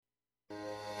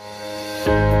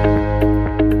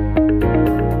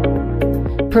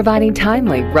providing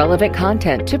timely, relevant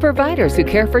content to providers who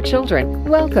care for children.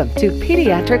 Welcome to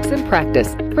Pediatrics in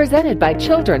Practice, presented by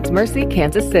Children's Mercy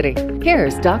Kansas City.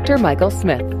 Here's Dr. Michael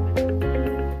Smith.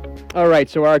 All right,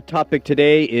 so our topic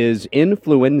today is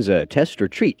influenza, test or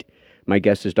treat. My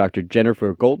guest is Dr.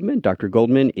 Jennifer Goldman. Dr.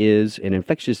 Goldman is an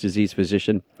infectious disease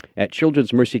physician at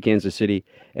Children's Mercy Kansas City,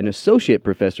 an associate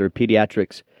professor of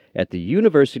pediatrics at the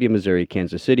University of Missouri,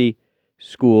 Kansas City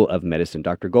School of Medicine.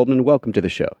 Dr. Goldman, welcome to the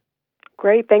show.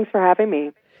 Great. Thanks for having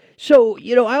me. So,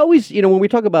 I always, when we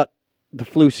talk about the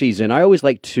flu season, I always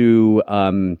like to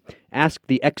ask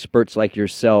the experts like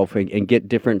yourself and get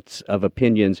difference of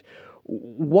opinions.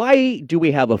 Why do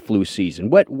we have a flu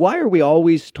season? Why are we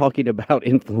always talking about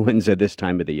influenza this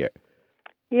time of the year?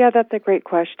 Yeah, that's a great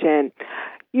question.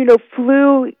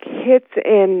 Flu hits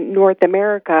in North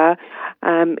America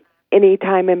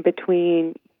anytime in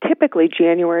between typically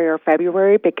January or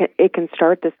February, but it can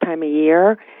start this time of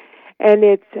year. And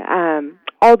it's,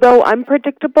 although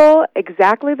unpredictable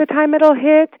exactly the time it'll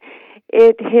hit,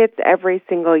 it hits every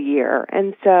single year.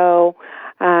 And so,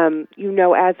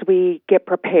 as we get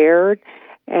prepared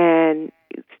and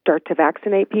start to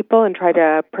vaccinate people and try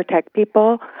to protect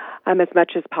people as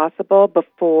much as possible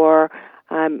before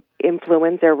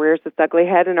influenza rears its ugly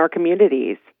head in our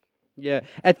communities. Yeah.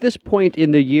 At this point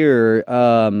in the year,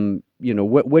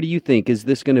 what do you think? Is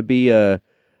this going to be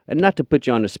and not to put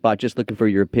you on the spot, just looking for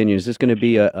your opinion, is this going to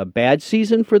be a bad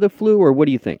season for the flu, or what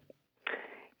do you think?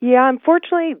 Yeah,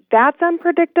 unfortunately, that's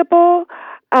unpredictable.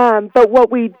 But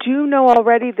what we do know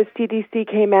already, the CDC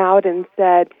came out and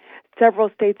said several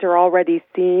states are already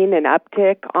seeing an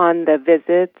uptick on the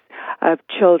visits of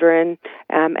children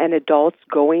and adults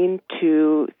going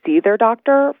to see their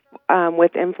doctor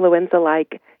with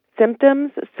influenza-like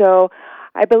symptoms. So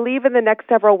I believe in the next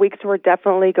several weeks we're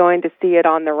definitely going to see it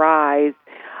on the rise.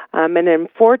 And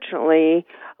unfortunately,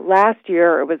 last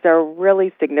year it was a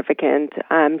really significant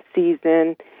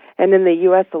season. And in the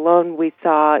U.S. alone, we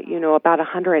saw, about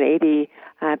 180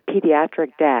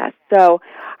 pediatric deaths. So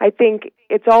I think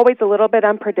it's always a little bit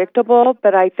unpredictable,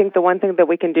 but I think the one thing that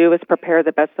we can do is prepare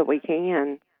the best that we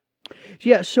can.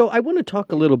 Yeah, so I want to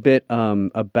talk a little bit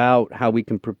about how we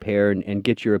can prepare and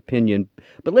get your opinion.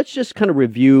 But let's just kind of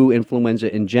review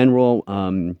influenza in general,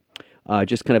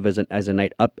 just kind of as a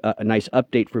nice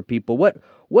update for people.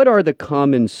 What are the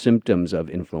common symptoms of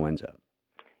influenza?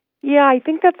 Yeah, I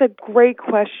think that's a great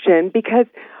question because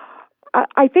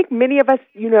I think many of us,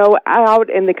 out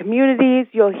in the communities,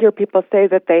 you'll hear people say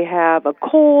that they have a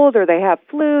cold or they have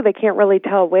flu. They can't really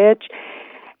tell which.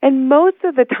 And most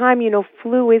of the time,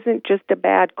 flu isn't just a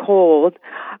bad cold.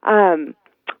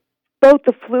 Both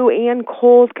the flu and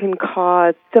cold can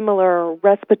cause similar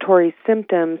respiratory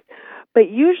symptoms, but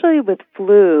usually with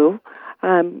flu,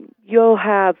 you'll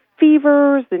have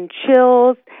fevers and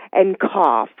chills and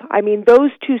cough. I mean,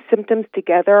 those two symptoms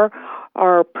together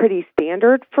are pretty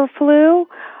standard for flu.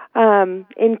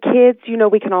 In kids,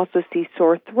 we can also see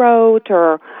sore throat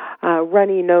or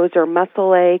runny nose or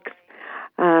muscle aches.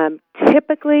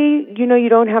 Typically, you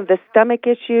don't have the stomach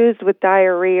issues with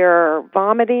diarrhea or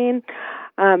vomiting,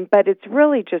 but it's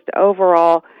really just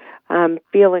overall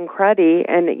feeling cruddy,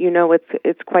 and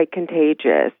it's quite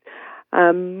contagious.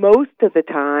 Most of the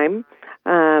time,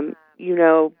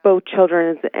 both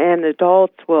children and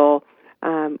adults will,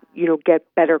 get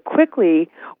better quickly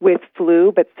with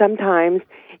flu, but sometimes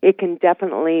it can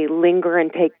definitely linger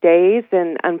and take days,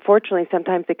 and unfortunately,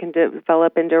 sometimes it can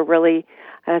develop into really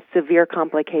severe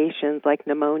complications like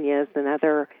pneumonias and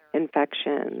other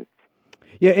infections.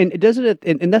 Yeah, and doesn't it?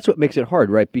 And that's what makes it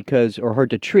hard, right? Or hard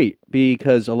to treat,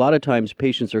 because a lot of times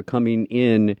patients are coming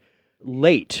in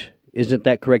late. Isn't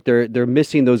that correct? They're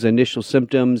missing those initial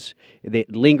symptoms. It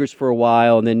lingers for a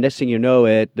while, and then next thing you know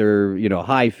they're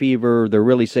high fever, they're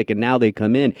really sick, and now they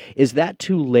come in. Is that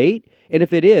too late? And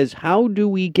if it is, how do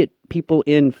we get people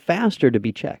in faster to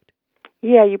be checked?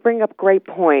 Yeah, you bring up great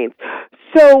points.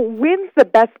 So when's the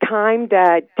best time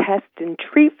to test and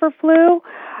treat for flu?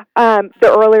 The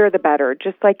earlier the better,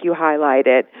 just like you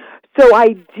highlighted. So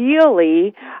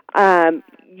ideally,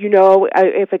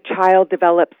 if a child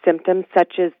develops symptoms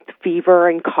such as fever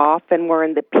and cough and we're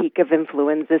in the peak of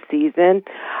influenza season,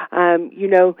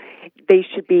 they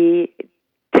should be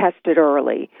tested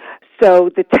early. So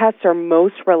the tests are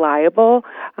most reliable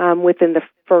within the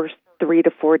first 3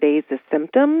 to 4 days of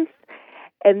symptoms.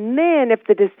 And then if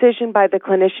the decision by the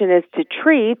clinician is to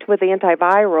treat with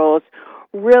antivirals,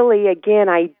 really, again,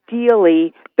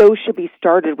 ideally, those should be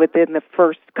started within the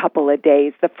first couple of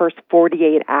days, the first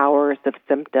 48 hours of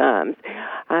symptoms.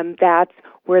 That's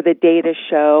where the data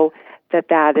show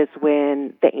that is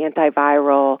when the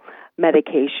antiviral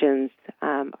medications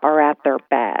are at their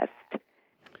best.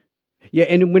 Yeah,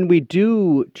 and when we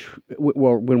do,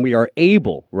 when we are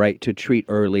able, right, to treat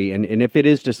early, and if it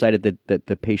is decided that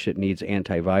the patient needs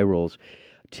antivirals,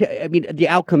 I mean, the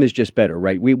outcome is just better,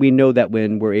 right? We know that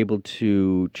when we're able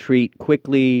to treat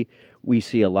quickly, we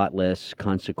see a lot less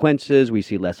consequences, we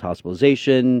see less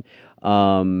hospitalization.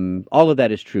 All of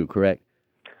that is true, correct?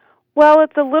 Well,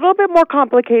 it's a little bit more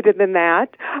complicated than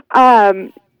that.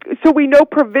 So we know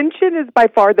prevention is by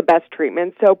far the best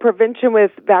treatment. So prevention with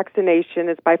vaccination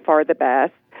is by far the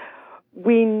best.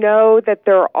 We know that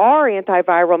there are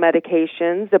antiviral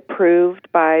medications approved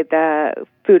by the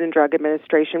Food and Drug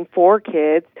Administration for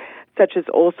kids, such as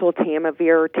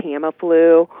oseltamivir or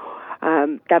Tamiflu.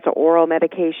 That's an oral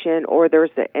medication, or there's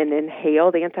an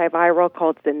inhaled antiviral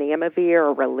called zanamivir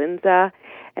or Relenza,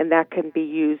 and that can be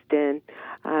used in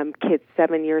kids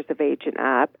 7 years of age and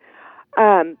up.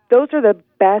 Those are the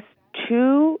best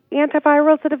two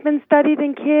antivirals that have been studied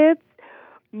in kids.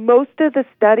 Most of the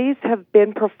studies have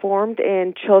been performed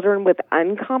in children with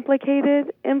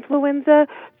uncomplicated influenza,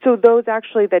 so those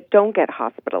actually that don't get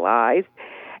hospitalized.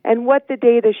 And what the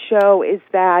data show is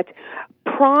that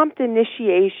prompt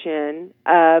initiation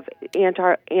of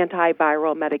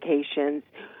antiviral medications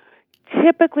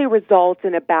typically results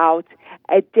in about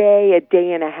a day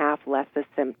and a half less of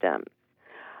symptoms.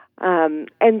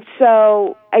 And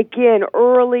so, again,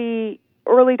 early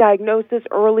diagnosis,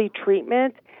 early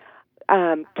treatment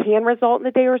can result in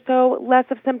a day or so less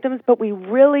of symptoms, but we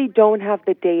really don't have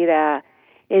the data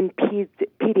in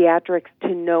pediatrics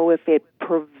to know if it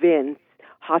prevents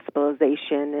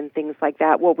hospitalization and things like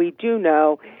that. What we do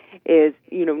know is,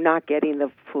 not getting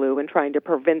the flu and trying to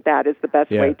prevent that is the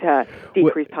best way to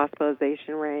decrease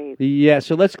hospitalization rates. Yeah,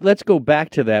 so let's go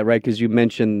back to that, right? Because you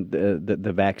mentioned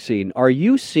the vaccine. Are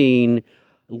you seeing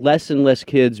less and less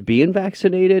kids being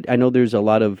vaccinated? I know there's a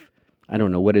lot of, I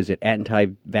don't know, what is it,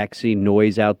 anti-vaccine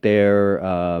noise out there,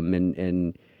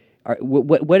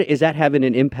 what is that having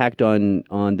an impact on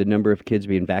the number of kids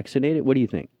being vaccinated? What do you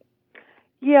think?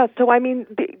 Yeah, so I mean,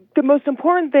 the most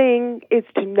important thing is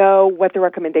to know what the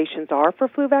recommendations are for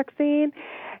flu vaccine.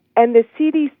 And the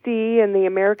CDC and the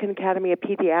American Academy of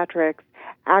Pediatrics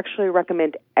actually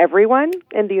recommend everyone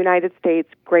in the United States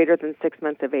greater than 6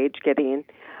 months of age getting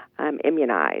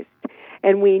immunized.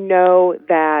 And we know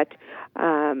that,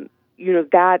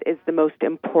 that is the most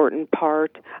important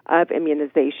part of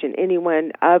immunization.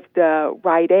 Anyone of the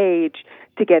right age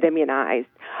to get immunized.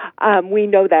 We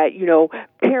know that,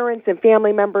 parents and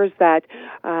family members that,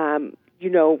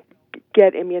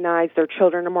 get immunized, their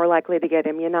children are more likely to get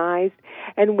immunized.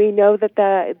 And we know that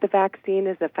the vaccine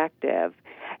is effective.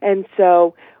 And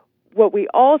so what we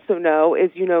also know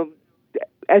is,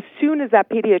 as soon as that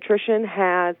pediatrician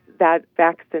has that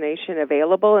vaccination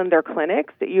available in their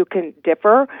clinics, that you can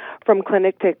differ from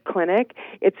clinic to clinic,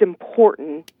 it's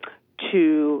important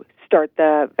to start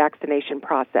the vaccination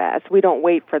process. We don't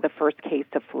wait for the first case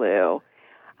of flu.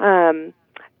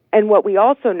 And what we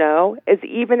also know is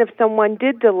even if someone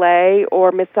did delay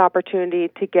or miss the opportunity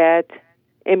to get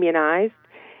immunized,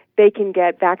 they can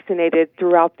get vaccinated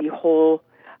throughout the whole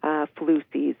flu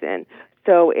season.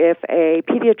 So if a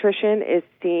pediatrician is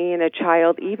seeing a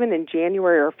child even in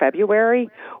January or February,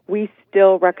 we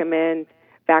still recommend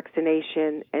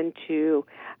vaccination and to,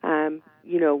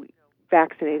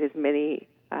 vaccinate as many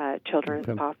children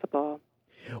as possible.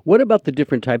 What about the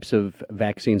different types of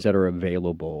vaccines that are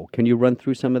available? Can you run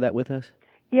through some of that with us?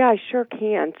 Yeah, I sure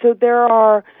can. So there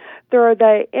are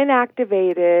the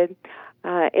inactivated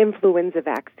influenza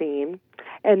vaccine,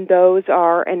 and those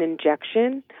are an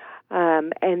injection,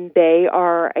 and they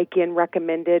are, again,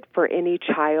 recommended for any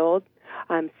child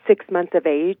 6 months of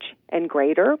age and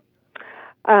greater.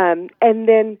 And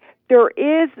then there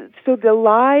is, so the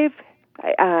live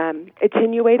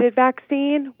attenuated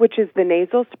vaccine, which is the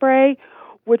nasal spray,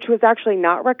 which was actually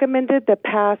not recommended the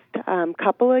past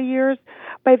couple of years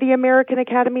by the American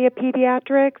Academy of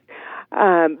Pediatrics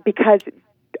because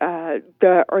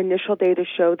the initial data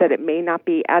show that it may not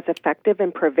be as effective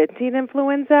in preventing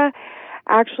influenza.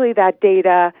 Actually, that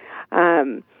data,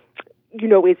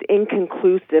 is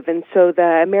inconclusive. And so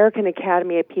the American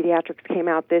Academy of Pediatrics came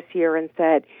out this year and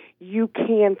said, you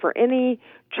can, for any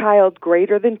child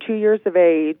greater than 2 years of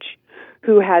age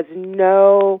who has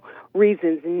no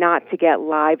reasons not to get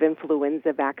live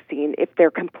influenza vaccine, if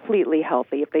they're completely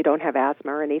healthy, if they don't have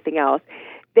asthma or anything else,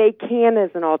 they can,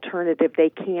 as an alternative, they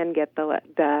can get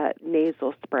the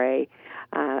nasal spray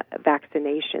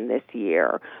vaccination this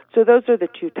year. So those are the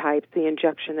two types, the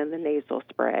injection and the nasal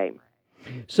spray.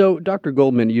 So, Dr.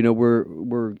 Goldman,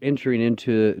 we're entering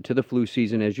into the flu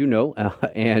season, as you know,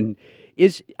 and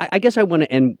I guess I want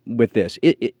to end with this.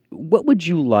 What would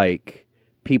you like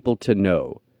people to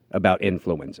know about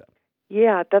influenza?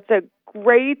 Yeah, that's a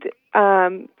great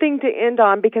thing to end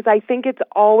on, because I think it's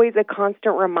always a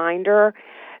constant reminder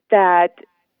that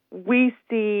we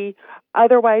see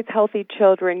otherwise healthy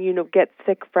children, get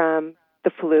sick from the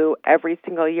flu every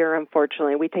single year,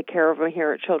 unfortunately. We take care of them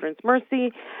here at Children's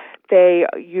Mercy.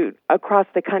 Across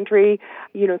the country,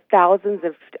 thousands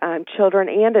of children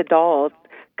and adults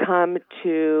come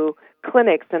to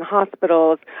clinics and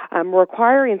hospitals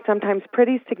requiring sometimes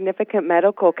pretty significant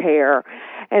medical care.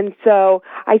 And so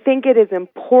I think it is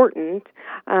important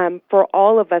for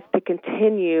all of us to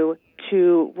continue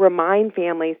to remind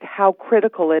families how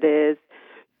critical it is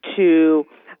to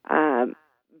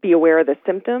be aware of the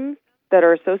symptoms that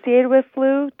are associated with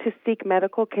flu, to seek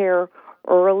medical care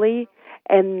early,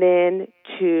 and then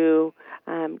to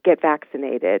get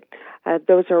vaccinated.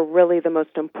 Those are really the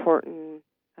most important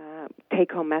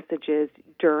take-home messages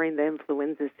during the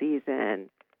influenza season.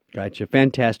 Gotcha.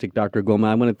 Fantastic, Dr. Goma.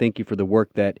 I want to thank you for the work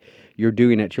that you're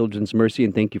doing at Children's Mercy,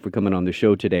 and thank you for coming on the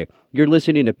show today. You're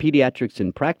listening to Pediatrics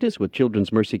in Practice with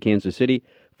Children's Mercy Kansas City.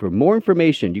 For more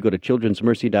information, you go to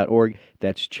childrensmercy.org.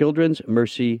 That's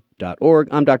childrensmercy.org.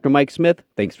 I'm Dr. Mike Smith.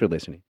 Thanks for listening.